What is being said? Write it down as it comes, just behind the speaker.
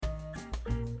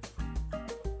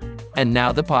And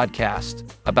now the podcast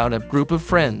about a group of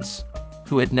friends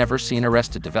who had never seen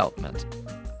Arrested Development,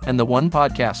 and the one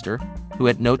podcaster who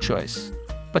had no choice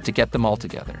but to get them all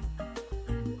together.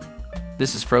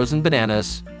 This is Frozen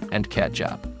Bananas and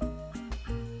Ketchup.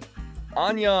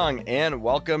 Annyeong, and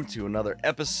welcome to another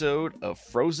episode of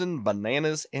Frozen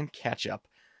Bananas and Ketchup.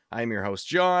 I'm your host,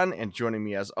 John, and joining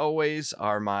me as always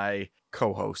are my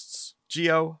co-hosts,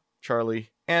 Gio,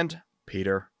 Charlie, and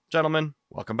Peter. Gentlemen,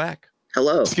 welcome back.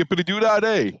 Hello.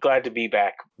 Skippity-doo-dah-day. Glad to be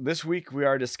back. This week we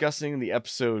are discussing the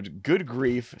episode Good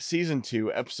Grief, Season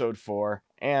 2, Episode 4,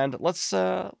 and let's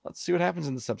see what happens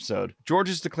in this episode. George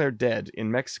is declared dead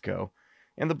in Mexico,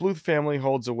 and the Bluth family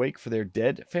holds a wake for their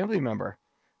dead family member.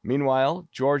 Meanwhile,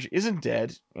 George isn't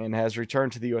dead and has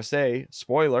returned to the USA,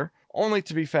 spoiler, only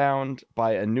to be found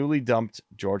by a newly dumped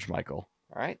George Michael.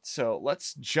 All right, so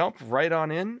let's jump right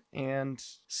on in and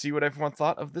see what everyone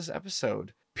thought of this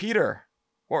episode. Peter,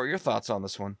 what are your thoughts on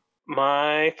this one?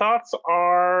 My thoughts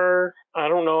are, I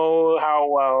don't know how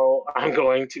well I'm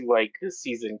going to like this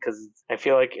season because I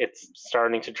feel like it's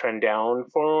starting to trend down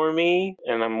for me,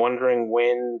 and I'm wondering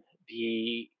when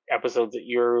the episodes that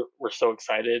we're so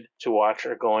excited to watch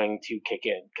are going to kick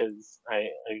in, because I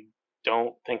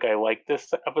don't think I like this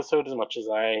episode as much as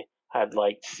I had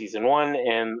liked season 1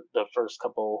 and the first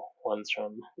couple ones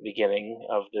from the beginning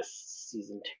of this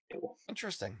season 2.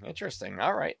 Interesting.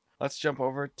 All right. Let's jump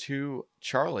over to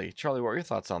Charlie. Charlie, what are your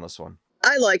thoughts on this one?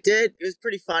 I liked it. It was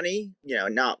pretty funny. You know,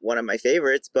 not one of my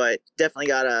favorites, but definitely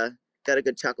got a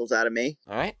good chuckles out of me.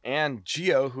 All right. And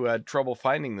Gio, who had trouble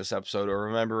finding this episode or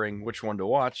remembering which one to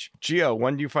watch. Gio,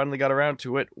 when you finally got around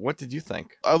to it, what did you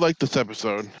think? I liked this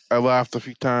episode. I laughed a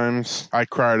few times. I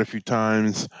cried a few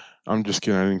times. I'm just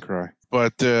kidding. I didn't cry.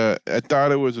 But I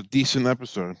thought it was a decent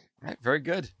episode. All right. Very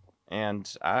good.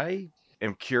 And I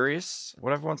am curious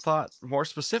what everyone thought more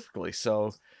specifically.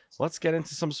 So let's get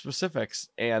into some specifics.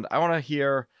 And I want to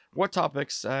hear what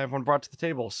topics everyone brought to the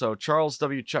table. So Charles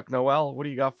W. Chuck Noel, what do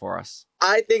you got for us?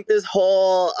 I think this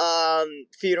whole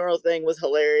funeral thing was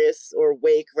hilarious, or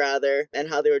wake rather, and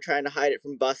how they were trying to hide it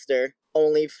from Buster,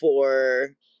 only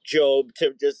for Job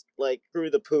to just like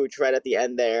screw the pooch right at the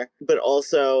end there. But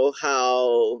also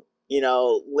how, you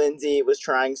know, Lindsay was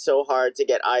trying so hard to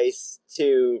get Ice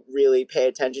to really pay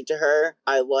attention to her.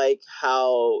 I like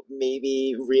how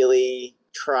maybe really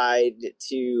tried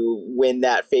to win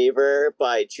that favor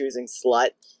by choosing Slut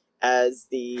as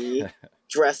the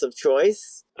dress of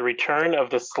choice. The return of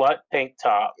the slut tank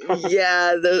top.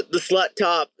 Yeah, the slut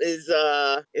top is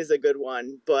a good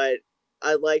one, but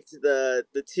I liked the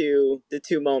two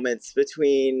moments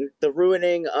between the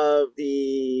ruining of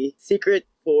the secret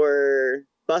for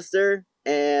Buster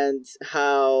and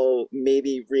how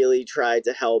maybe really tried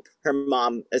to help her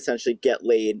mom essentially get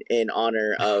laid in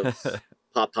honor of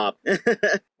Pop.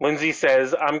 Lindsay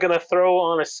says, "I'm gonna throw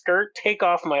on a skirt, take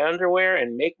off my underwear,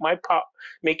 and make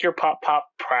your pop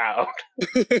proud."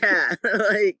 Yeah,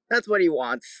 like that's what he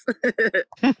wants.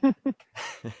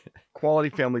 Quality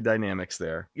family dynamics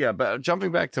there. Yeah, but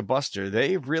jumping back to Buster,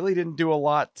 they really didn't do a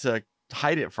lot to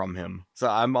hide it from him. So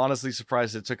I'm honestly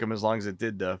surprised it took him as long as it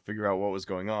did to figure out what was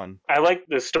going on. I like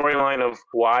the storyline of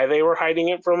why they were hiding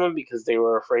it from him, because they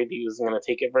were afraid he wasn't going to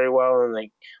take it very well, and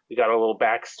we got a little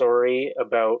backstory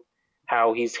about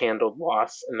how he's handled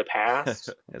loss in the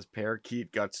past. As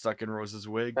Parakeet got stuck in Rose's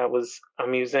wig. That was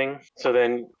amusing. So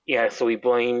then, so he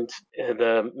blamed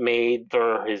the maid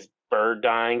for his bird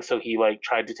dying, so he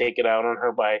tried to take it out on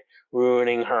her by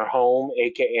ruining her home,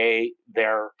 aka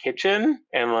their kitchen,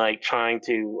 and trying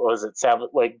to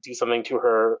do something to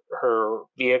her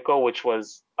vehicle, which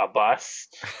was a bus.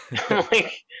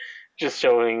 Just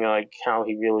showing how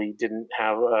he really didn't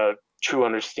have a true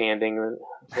understanding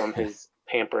from his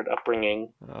pampered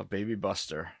upbringing. Baby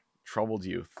Buster, troubled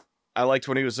youth. I liked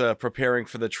when he was preparing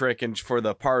for the trick and for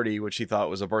the party, which he thought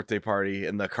was a birthday party,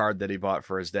 and the card that he bought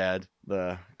for his dad,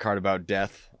 the card about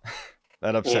death.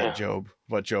 That upset Job,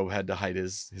 but Job had to hide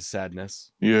his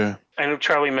sadness. Yeah. I know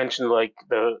Charlie mentioned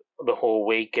the whole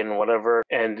wake and whatever,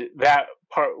 and that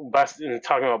part,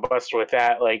 talking about Buster with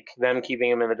that, them keeping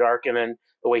him in the dark, and then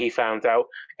the way he found out.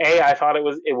 I thought it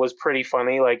was pretty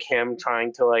funny, him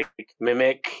trying to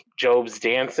mimic Job's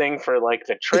dancing for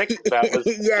the trick. That was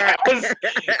I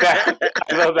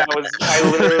thought that was, I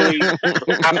literally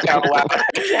laughed out loud.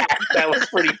 That was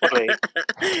pretty funny.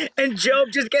 And Job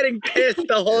just getting pissed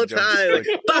the whole time.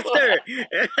 Buster!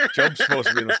 Job's supposed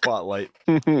to be in the spotlight.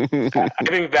 I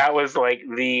think that was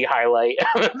the highlight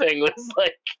of the thing,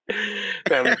 was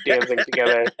them dancing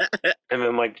together, and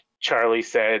then Charlie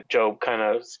said Job kind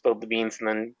of spilled the beans, and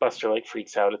then Buster like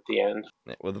freaks out at the end.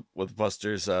 With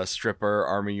Buster's stripper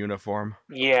army uniform.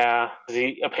 Yeah,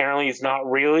 apparently he's not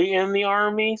really in the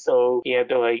army, so he had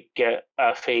to like get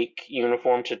a fake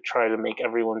uniform to try to make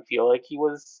everyone feel like he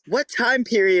was. What time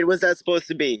period was that supposed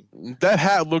to be? That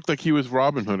hat looked like he was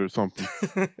Robin Hood or something.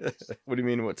 What do you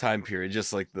mean? What time period?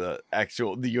 Just like the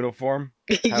uniform?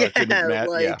 How Yeah, it didn't match?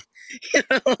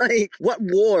 like, like what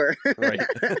war? Right.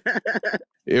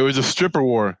 It was a stripper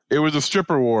war. It was a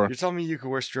stripper war. You're telling me you can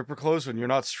wear stripper clothes when you're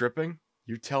not stripping?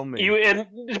 You tell me.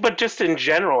 But just in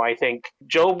general, I think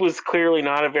Job was clearly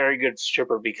not a very good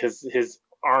stripper because his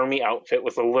army outfit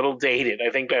was a little dated.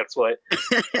 I think that's what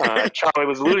Charlie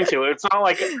was alluding to. It's not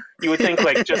like you would think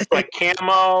like just like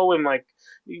camo and like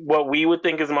what we would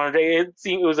think is modern day.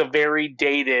 It was a very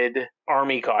dated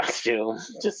army costume,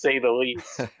 to say the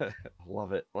least.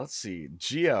 Love it. Let's see.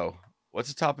 Gio,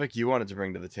 what's a topic you wanted to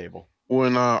bring to the table?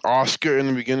 When Oscar in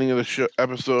the beginning of the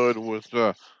episode was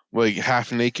like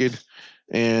half naked,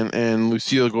 and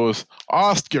Lucille goes,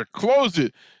 "Oscar, close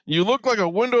it. You look like a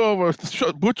window of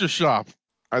a butcher shop."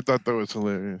 I thought that was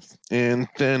hilarious. And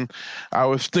then I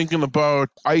was thinking about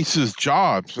ICE's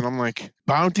jobs, and I'm like,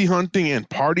 bounty hunting and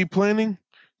party planning?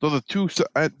 Those are two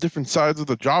at different sides of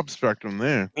the job spectrum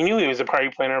there. You knew he was a party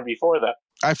planner before that.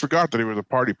 I forgot that he was a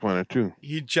party planner, too.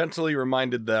 He gently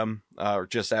reminded them,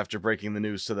 just after breaking the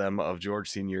news to them, of George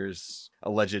Sr.'s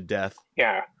alleged death.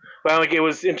 Yeah. Well, like it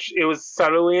was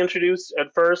subtly introduced at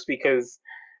first because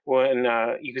when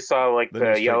you saw like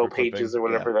the yellow pages or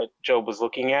whatever that Job was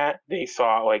looking at, they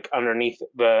saw like underneath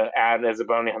the ad as a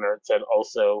bounty hunter, it said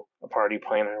also a party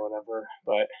planner or whatever.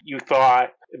 But you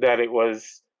thought that it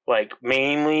was like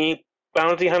mainly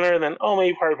bounty hunter, then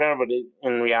maybe party planner, but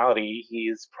in reality,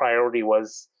 his priority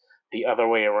was the other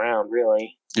way around,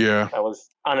 really. Yeah. That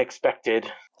was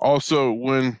unexpected. Also,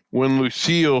 when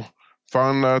Lucille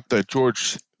found out that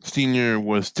George Sr.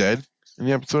 was dead in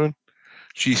the episode,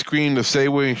 she screamed the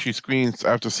same way she screams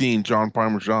after seeing John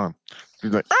Parmesan.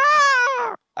 She's like,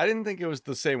 "Ah!" I didn't think it was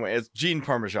the same way as Gene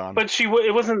Parmesan. But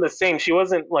it wasn't the same. She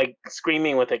wasn't like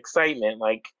screaming with excitement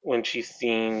like when she's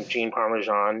seen Gene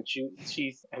Parmesan.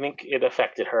 She's I think it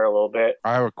affected her a little bit.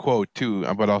 I have a quote too,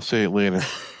 but I'll say it later.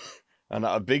 And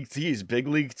a big tease, big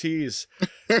league tease.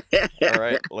 All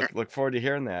right, look forward to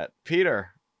hearing that. Peter,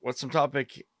 what's some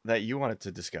topic that you wanted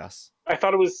to discuss? I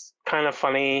thought it was kind of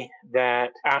funny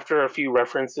that after a few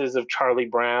references of Charlie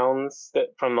Brown's that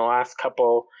from the last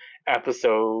couple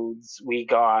episodes, we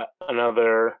got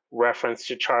another reference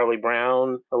to Charlie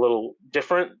Brown a little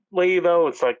differently, though.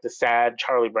 It's like the sad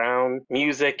Charlie Brown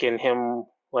music and him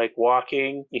like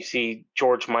walking. You see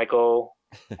George Michael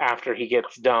after he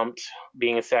gets dumped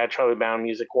being a sad Charlie Brown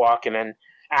music walking and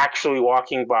actually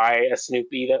walking by a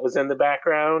Snoopy that was in the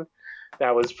background.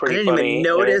 That was pretty funny. I didn't even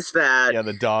notice that. Yeah,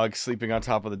 the dog sleeping on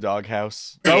top of the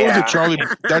doghouse. That was a Charlie.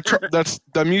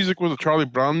 That music was a Charlie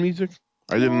Brown music.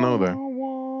 I didn't know that.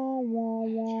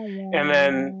 And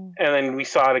then we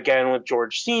saw it again with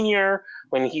George Sr.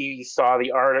 when he saw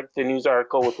the news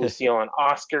article with Lucille and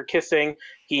Oscar kissing.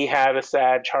 He had a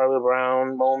sad Charlie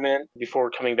Brown moment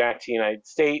before coming back to the United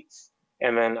States.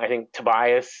 And then I think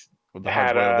Tobias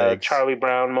had a Charlie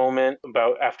Brown moment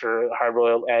about after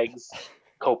hard-boiled eggs.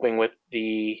 Coping with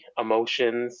the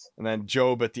emotions. And then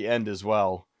Job at the end as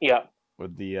well. Yeah.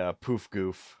 With the poof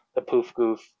goof. The poof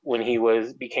goof when he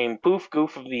became poof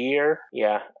goof of the year.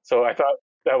 Yeah. So I thought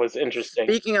that was interesting.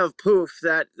 Speaking of poof,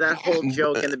 that whole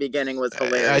joke in the beginning was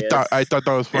hilarious. I thought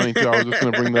that was funny too. I was just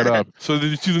gonna bring that up. So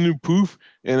did you see the new poof?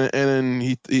 And then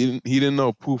he didn't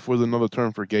know poof was another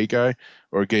term for gay guy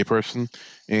or gay person.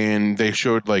 And they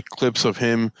showed like clips of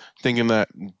him thinking that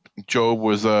Job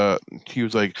was he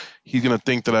was like he's gonna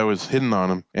think that I was hitting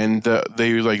on him, and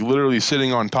they was like literally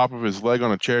sitting on top of his leg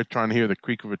on a chair trying to hear the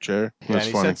creak of a chair. Yeah, and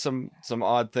he said some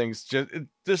odd things,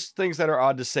 just things that are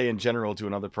odd to say in general to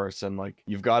another person. Like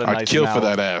you've got a nice. I'd kill mouth. for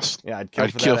that ass. Yeah, I'd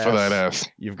kill for that ass.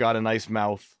 You've got a nice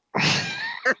mouth.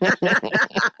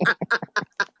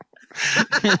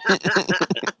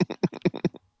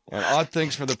 And odd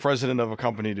things for the president of a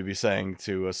company to be saying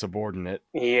to a subordinate.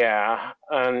 Yeah.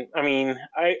 I mean,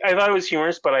 I thought it was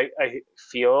humorous, but I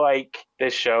feel like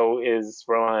this show is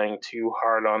relying too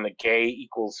hard on the gay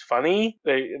equals funny.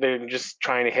 They're just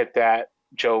trying to hit that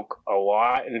joke a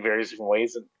lot in various different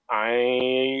ways. And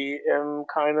I am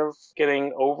kind of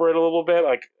getting over it a little bit.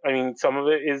 Like, I mean, some of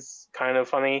it is kind of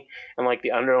funny. And like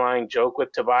the underlying joke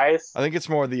with Tobias. I think it's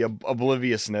more the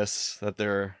obliviousness that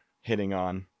they're hitting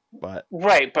on. But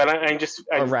right, but there's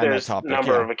a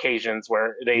number of occasions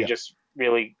where they just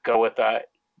really go with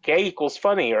gay equals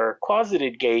funny or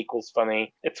closeted gay equals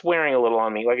funny. It's wearing a little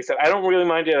on me. Like I said, I don't really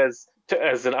mind it as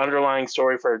as an underlying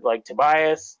story for like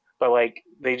Tobias, but like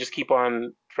they just keep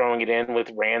on throwing it in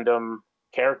with random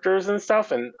characters and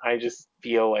stuff, and I just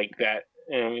feel like that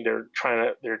they're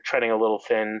treading a little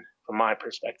thin from my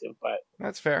perspective. But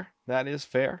That's fair. That is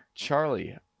fair.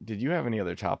 Charlie, did you have any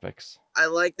other topics? I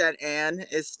like that Anne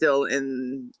is still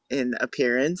in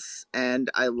appearance, and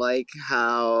I like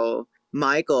how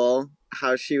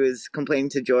she was complaining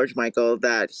to George Michael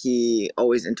that he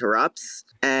always interrupts,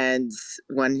 and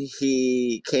when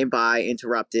he came by,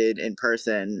 interrupted in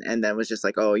person, and then was just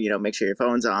like, oh, make sure your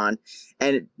phone's on,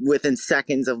 and within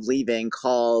seconds of leaving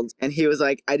called, and he was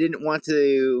like, I didn't want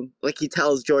to, like, he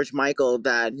tells George Michael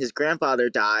that his grandfather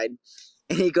died.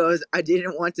 And he goes, I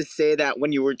didn't want to say that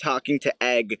when you were talking to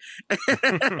Egg.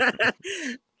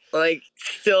 Like,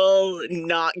 still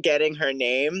not getting her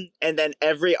name. And then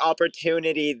every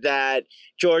opportunity that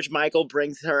George Michael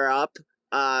brings her up,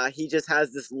 he just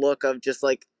has this look of just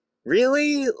like,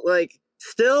 really? Like,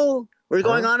 still? We're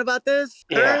going on about this?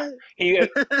 Yeah. He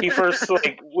first,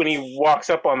 like, when he walks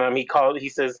up on them, he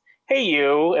says, hey,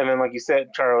 you. And then, like you said,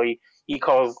 Charlie, he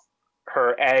calls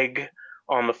her Egg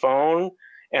on the phone.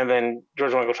 And then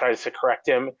George Michael tries to correct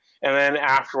him. And then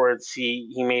afterwards, he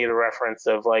made a reference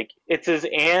of, like, it's as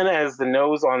Anne as the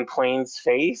nose on Plain's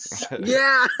face.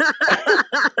 Yeah.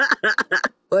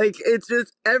 Like, it's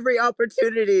just every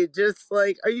opportunity, just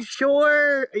like, are you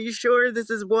sure? Are you sure this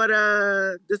is what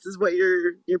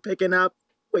you're picking up,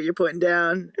 what you're putting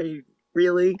down? Are you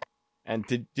really? And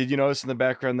did you notice in the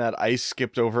background that Ice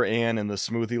skipped over Anne in the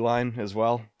smoothie line as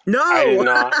well? No! I did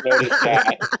not notice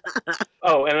that.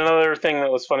 Oh, and another thing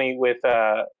that was funny with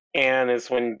Anne is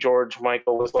when George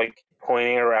Michael was, like,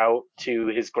 pointing her out to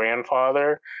his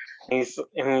grandfather. And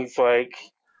he's like,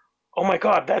 oh my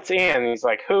God, that's Anne. And he's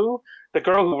like, who? The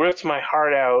girl who ripped my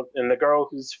heart out, and the girl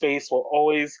whose face will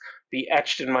always be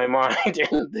etched in my mind.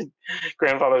 And the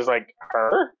grandfather's like,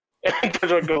 her? And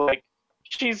George Michael like,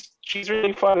 she's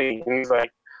really funny. And he's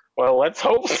like, well, let's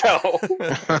hope so.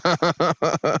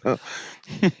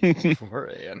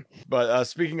 Poor Anne. But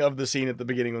speaking of the scene at the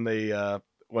beginning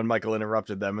when Michael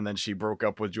interrupted them and then she broke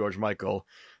up with George Michael,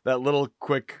 that little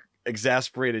quick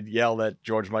exasperated yell that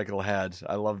George Michael had,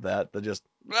 I love that. The just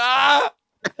ah!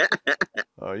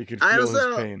 Oh, you could feel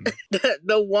his pain.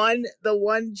 The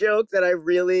one joke that I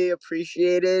really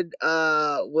appreciated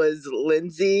was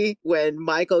Lindsay when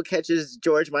Michael catches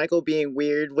George Michael being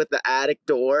weird with the attic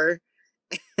door.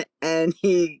 And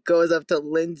he goes up to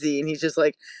Lindsay and he's just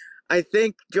like, I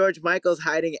think George Michael's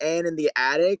hiding Anne in the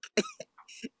attic.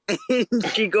 And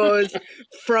she goes,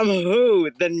 from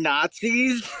who? The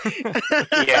Nazis?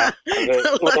 Yeah,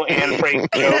 the little Anne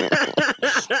Frank joke.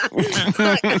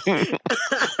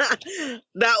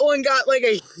 That one got like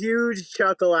a huge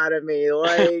chuckle out of me.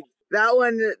 Like, that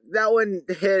one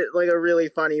hit like a really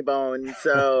funny bone.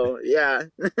 So yeah.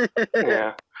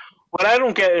 Yeah. What I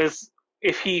don't get is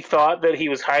if he thought that he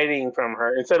was hiding from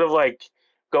her, instead of like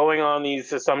going on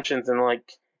these assumptions and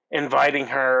like inviting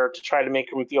her to try to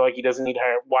make him feel like he doesn't need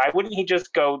her, why wouldn't he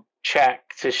just go check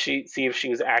to see if she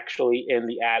was actually in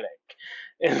the attic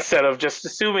instead of just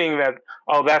assuming that,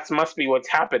 oh, that must be what's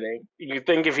happening? You'd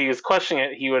think if he was questioning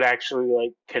it, he would actually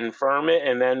like confirm it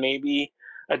and then maybe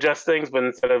adjust things, but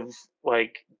instead of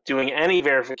like doing any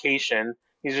verification,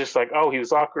 he's just like, oh, he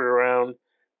was awkward around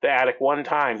the attic one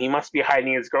time, he must be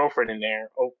hiding his girlfriend in there.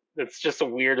 Oh, it's just a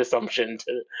weird assumption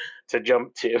to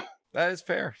jump to. That is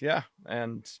fair, yeah.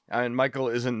 And Michael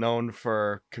isn't known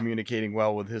for communicating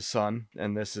well with his son,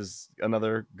 and this is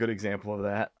another good example of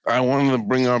that. I wanted to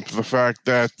bring up the fact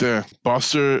that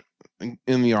Buster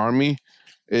in the army,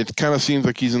 it kind of seems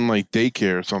like he's in like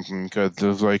daycare or something, because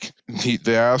there's like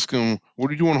they ask him, what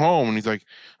are you doing home? And he's like,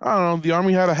 I don't know, the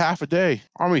army had a half a day.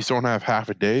 Armies don't have half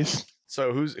a days.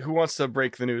 So who wants to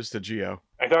break the news to Gio?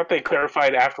 I thought they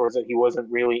clarified afterwards that he wasn't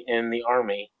really in the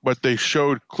army. But they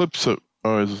showed clips of...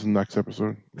 Oh, is this the next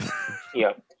episode?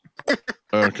 Yeah.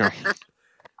 Okay.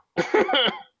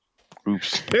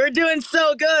 Oops. We were doing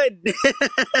so good.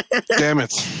 Damn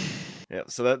it. Yeah,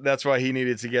 so that's why he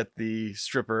needed to get the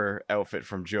stripper outfit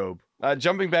from Job.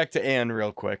 Jumping back to Anne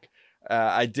real quick.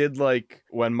 I did like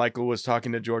when Michael was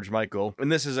talking to George Michael,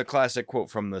 and this is a classic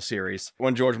quote from the series,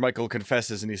 when George Michael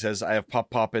confesses and he says, I have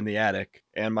Pop in the attic,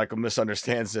 and Michael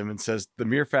misunderstands him and says, the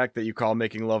mere fact that you call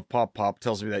making love Pop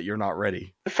tells me that you're not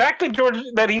ready. The fact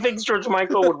that he thinks George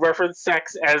Michael would reference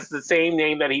sex as the same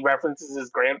name that he references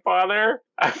his grandfather,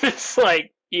 I'm just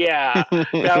like, yeah,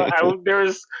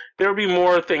 there would be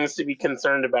more things to be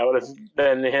concerned about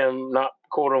than him not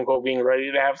quote unquote being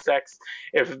ready to have sex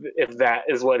if that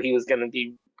is what he was going to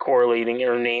be correlating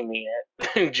or naming it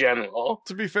in general.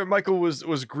 To be fair, Michael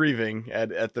was grieving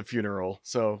at the funeral,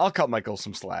 so I'll cut Michael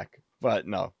some slack. But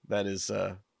no, that is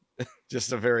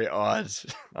just a very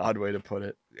odd way to put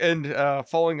it. And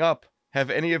following up, have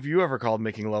any of you ever called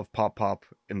making love pop pop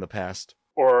in the past?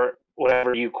 Or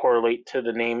whatever you correlate to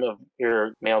the name of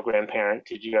your male grandparent.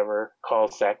 Did you ever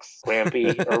call sex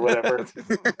Grampy or whatever?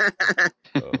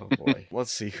 Oh boy.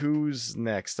 Let's see who's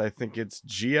next. I think it's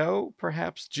Geo,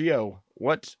 perhaps. Geo,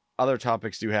 what other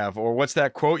topics do you have, or what's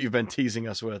that quote you've been teasing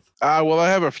us with? Well, I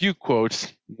have a few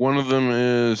quotes. One of them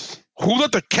is, "Who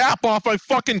let the cap off my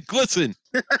fucking glisten?"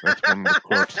 That's one of the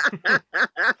quotes.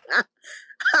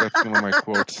 That's one of my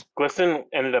quotes. Glisten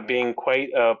ended up being quite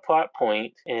a plot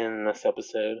point in this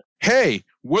episode. Hey,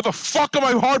 where the fuck are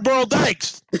my hard-boiled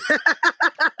eggs?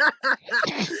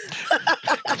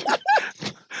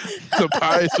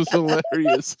 Tobias was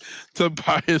hilarious.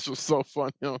 Tobias was so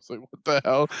funny. I was like, what the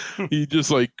hell? He just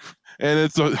like, and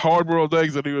it's the hard-boiled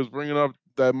eggs that he was bringing up,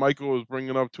 that Michael was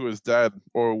bringing up to his dad.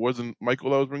 Or wasn't Michael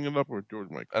that was bringing it up, or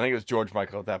George Michael? I think it was George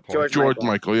Michael at that point. George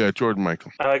Michael. Yeah, George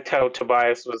Michael. I liked how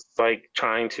Tobias was like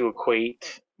trying to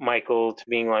equate Michael to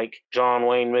being like John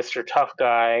Wayne, Mr. Tough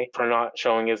Guy, for not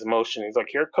showing his emotion. He's like,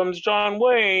 here comes John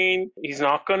Wayne. He's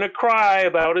not going to cry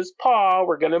about his paw.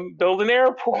 We're going to build an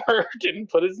airport and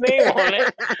put his name on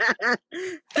it.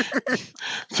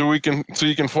 So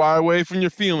you can fly away from your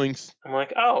feelings. I'm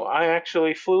like, oh, I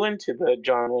actually flew into the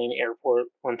John Wayne Airport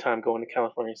one time going to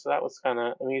California. So that was kind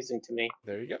of amusing to me.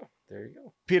 There you go. There you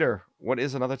go. Peter, what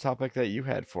is another topic that you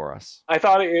had for us? I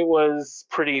thought it was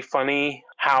pretty funny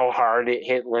how hard it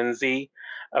hit Lindsay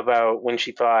about when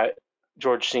she thought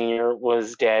George Sr.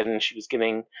 was dead and she was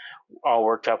getting all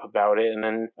worked up about it. And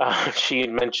then she had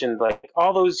mentioned, like,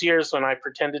 all those years when I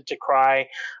pretended to cry,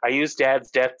 I used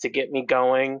Dad's death to get me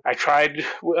going. I tried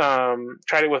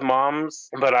it with Mom's,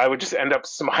 but I would just end up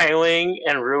smiling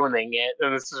and ruining it.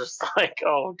 And it's just like,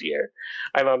 oh dear.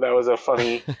 I thought that was a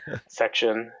funny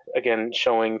section, again,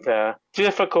 showing the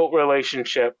difficult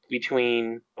relationship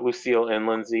between Lucille and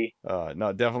Lindsay.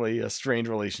 No, definitely a strained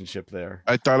relationship there.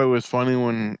 I thought it was funny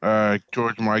when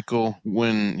George Michael,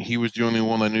 when he was the only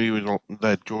one that knew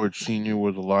that George Sr.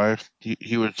 was alive,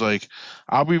 he was like,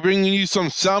 "I'll be bringing you some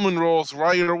salmon rolls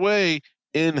right away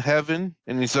in heaven."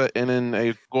 And he said, and then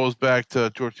it goes back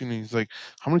to George Sr. He's like,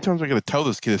 "How many times am I gonna tell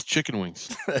this kid it's chicken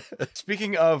wings?"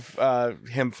 Speaking of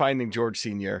him finding George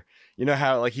Sr., you know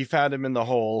how like he found him in the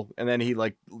hole, and then he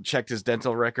like checked his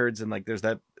dental records, and like there's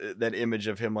that image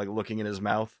of him like looking in his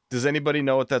mouth. Does anybody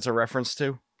know what that's a reference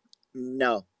to?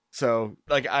 No. So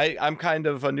like I'm kind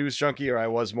of a news junkie, or I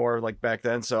was more like back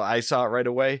then, so I saw it right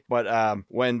away. But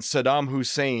when Saddam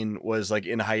Hussein was like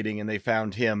in hiding and they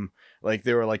found him, like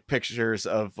there were like pictures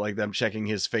of like them checking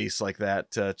his face like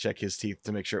that to check his teeth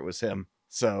to make sure it was him.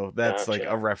 So that's like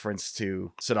a reference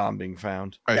to Saddam being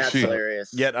found. That's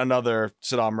hilarious. Yet another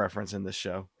Saddam reference in this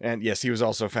show. And yes, he was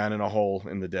also found in a hole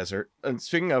in the desert. And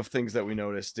speaking of things that we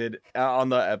noticed, on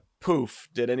the poof,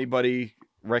 did anybody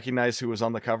recognize who was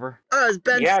on the cover? Oh, it's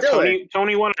Ben Stiller.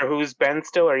 Tony Warner, who's Ben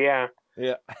Stiller, yeah.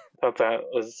 Yeah. Thought that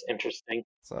was interesting.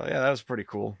 So yeah, that was pretty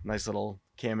cool. Nice little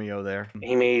cameo there.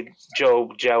 He made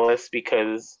Job jealous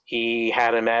because he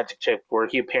had a magic trick where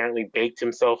he apparently baked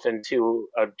himself into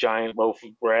a giant loaf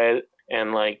of bread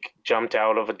and like jumped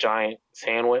out of a giant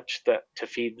sandwich to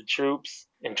feed the troops.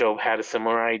 And Job had a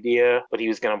similar idea, but he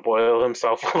was going to boil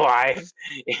himself alive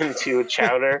into a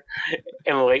chowder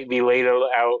and be laid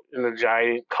out in a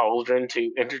giant cauldron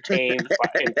to entertain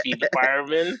and feed the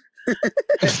firemen.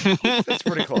 That's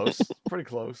pretty close. Pretty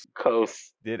close.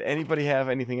 Close. Did anybody have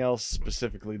anything else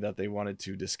specifically that they wanted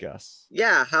to discuss?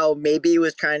 Yeah, how maybe he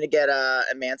was trying to get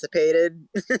emancipated.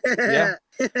 Yeah.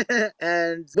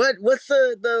 And what's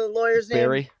the lawyer's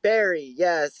Barry. name? Barry,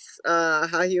 yes.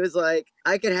 How he was like,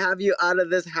 I could have you out of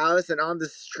this house and on the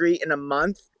street in a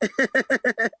month.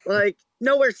 Like,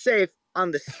 nowhere safe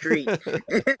on the street.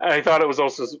 I thought it was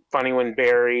also funny when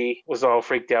Barry was all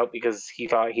freaked out because he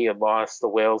thought he had lost the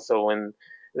will. So when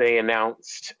they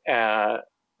announced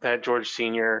that George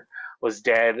Sr. was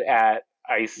dead at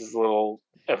Ice's little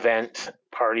event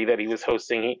party that he was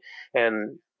hosting,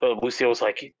 and Lucille was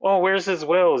like, "Oh, where's his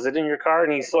will? Is it in your car?"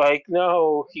 And he's like,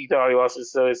 "No." He thought he lost it.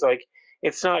 So it's like,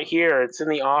 "It's not here. It's in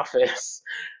the office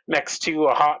next to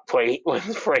a hot plate with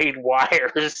frayed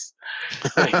wires."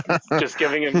 Like, just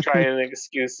giving him trying an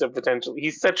excuse to potentially.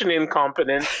 He's such an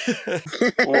incompetent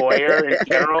lawyer in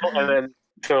general, and then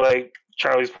to like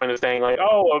Charlie's point of saying like,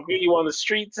 "Oh, I'll get you on the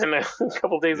streets in a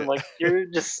couple days." I'm like, you're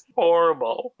just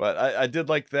horrible. But I did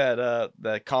like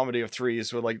that comedy of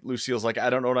threes where like Lucille's like,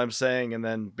 "I don't know what I'm saying," and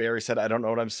then Barry said, "I don't know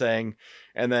what I'm saying,"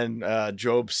 and then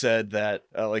Job said that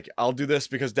like, "I'll do this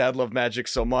because Dad loved magic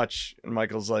so much," and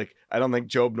Michael's like, I don't think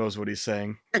Job knows what he's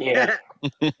saying. Yeah.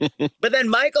 But then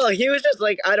Michael, he was just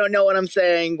like, I don't know what I'm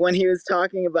saying when he was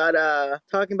talking about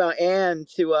Anne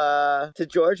to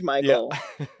George Michael.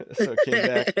 Yeah. So it came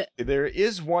back. There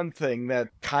is one thing that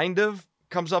kind of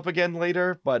comes up again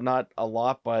later, but not a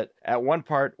lot. But at one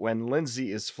part when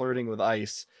Lindsay is flirting with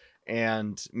Ice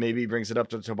and maybe brings it up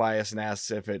to Tobias and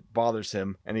asks if it bothers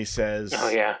him, and he says, Oh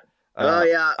yeah. Oh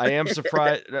yeah. I am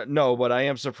surprised. No, but I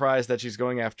am surprised that she's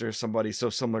going after somebody so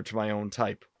similar to my own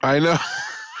type. I know.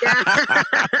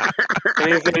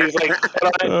 And he's like,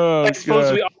 Oh, I suppose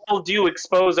God. we all do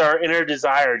expose our inner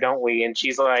desire, don't we? And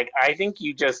she's like, I think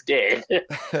you just did.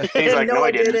 He's like, no, I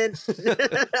I didn't.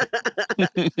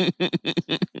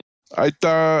 I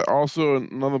thought also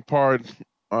another part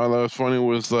that was funny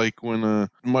was like when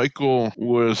Michael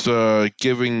was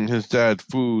giving his dad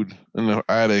food in the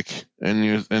attic,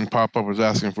 and Pop-Up was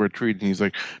asking for a treat, and he's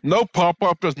like, "No,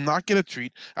 Pop-Up does not get a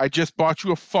treat. I just bought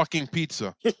you a fucking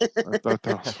pizza." I thought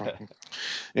that was funny.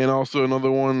 And also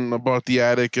another one about the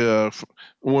attic.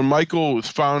 When Michael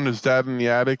found his dad in the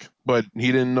attic, but he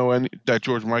didn't know that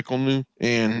George Michael knew,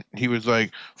 and he was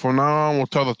like, "From now on, we'll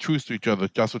tell the truth to each other."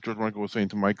 That's what George Michael was saying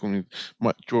to Michael,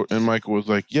 and Michael was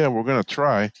like, "Yeah, we're gonna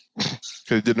try," because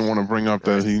he didn't want to bring up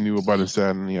that he knew about his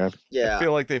dad in the attic. I Yeah.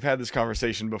 feel like they've had this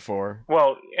conversation before.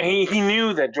 Well, he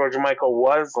knew that George Michael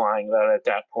was lying about it at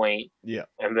that point. Yeah.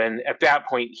 And then at that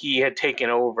point, he had taken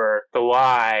over the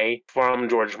lie from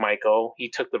George Michael. He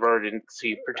took the burden, so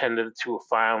he pretended to have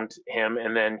found him,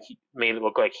 and then he made it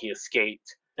look like he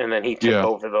escaped. And then he took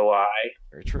over the lie.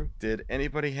 Very true. Did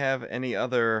anybody have any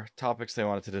other topics they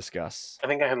wanted to discuss? I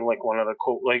think I had like one other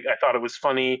quote. Like, I thought it was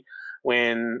funny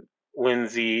when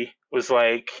Lindsay was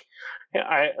like,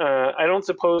 I don't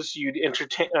suppose you'd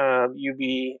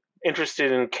be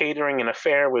interested in catering an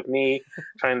affair with me,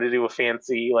 trying to do a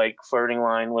fancy like flirting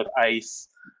line with Ice,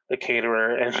 the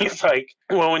caterer, and he's like,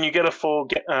 well, when you get a full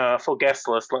guest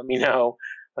list, let me know.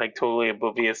 Like, totally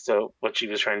oblivious to what she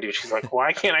was trying to do. She's like,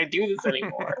 why can't I do this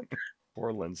anymore?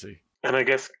 Poor Lindsay. And I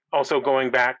guess also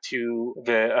going back to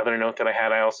the other note that I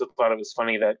had, I also thought it was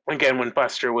funny that, again, when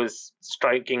Buster was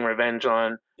striking revenge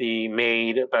on the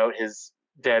maid about his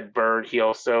dead bird, he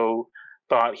also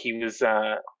thought he was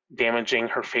damaging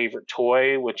her favorite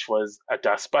toy, which was a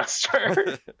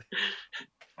dustbuster.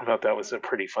 I thought that was a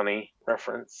pretty funny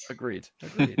reference. Agreed.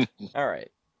 All right.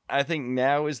 I think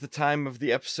now is the time of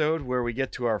the episode where we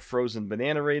get to our frozen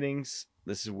banana ratings.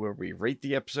 This is where we rate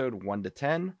the episode 1 to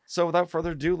 10. So without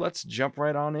further ado, let's jump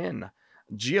right on in.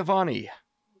 Giovanni,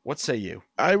 what say you?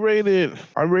 I rated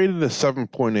a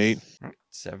 7.8.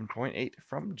 7.8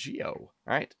 from Gio. All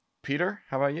right. Peter,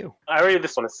 how about you? I rated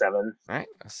this one a 7. All right,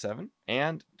 a 7.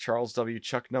 And Charles W.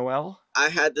 Chuck Noel. I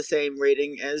had the same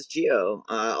rating as Gio,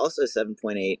 also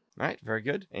 7.8. All right, very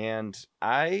good. And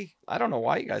I don't know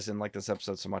why you guys didn't like this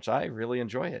episode so much. I really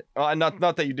enjoy it. Well, not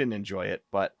that you didn't enjoy it,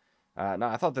 but no,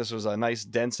 I thought this was a nice,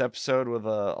 dense episode with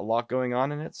a lot going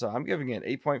on in it. So I'm giving it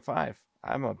 8.5.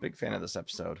 I'm a big fan of this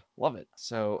episode. Love it.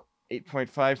 So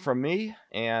 8.5 from me,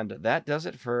 and that does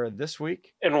it for this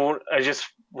week. And I just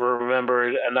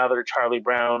remembered another Charlie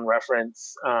Brown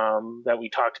reference that we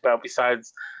talked about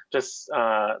besides just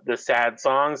the sad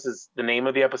songs is the name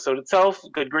of the episode itself.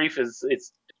 Good Grief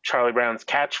it's Charlie Brown's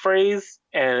catchphrase,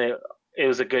 and it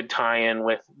was a good tie-in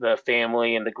with the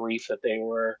family and the grief that they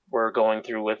were going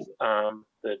through with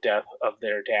the death of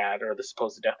their dad, or the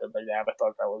supposed death of their dad. I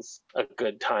thought that was a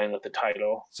good tie-in with the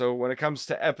title. So when it comes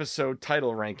to episode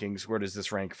title rankings, where does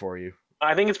this rank for you?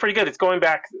 I think it's pretty good. It's going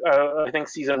back, I think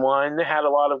season 1 had a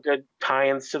lot of good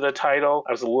tie-ins to the title.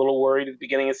 I was a little worried at the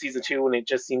beginning of season 2 when it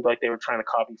just seemed like they were trying to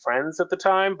copy Friends at the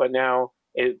time, but now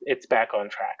it's back on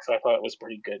track. So I thought it was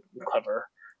pretty good and clever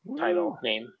title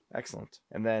name. Excellent.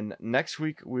 And then next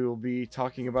week we will be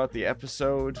talking about the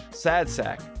episode Sad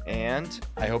Sack, and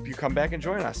I hope you come back and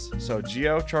join us. So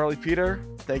Gio, Charlie, Peter,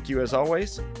 thank you as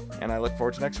always, and I look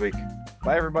forward to next week.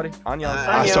 Bye everybody. Annyeong.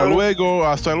 Hasta luego.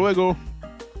 Hasta luego.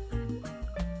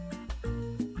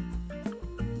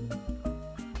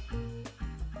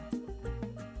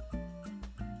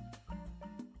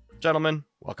 Gentlemen,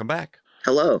 welcome back.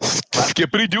 Hello.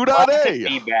 Skippity doo Glad dah to day.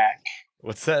 be back.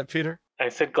 What's that, Peter? I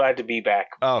said glad to be back.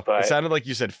 Oh, but it sounded like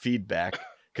you said feedback,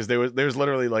 because there was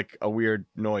literally like a weird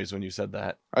noise when you said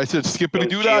that. I said skippity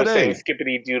doo Gio dah day. saying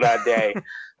skippity doo dah day.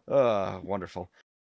 Wonderful.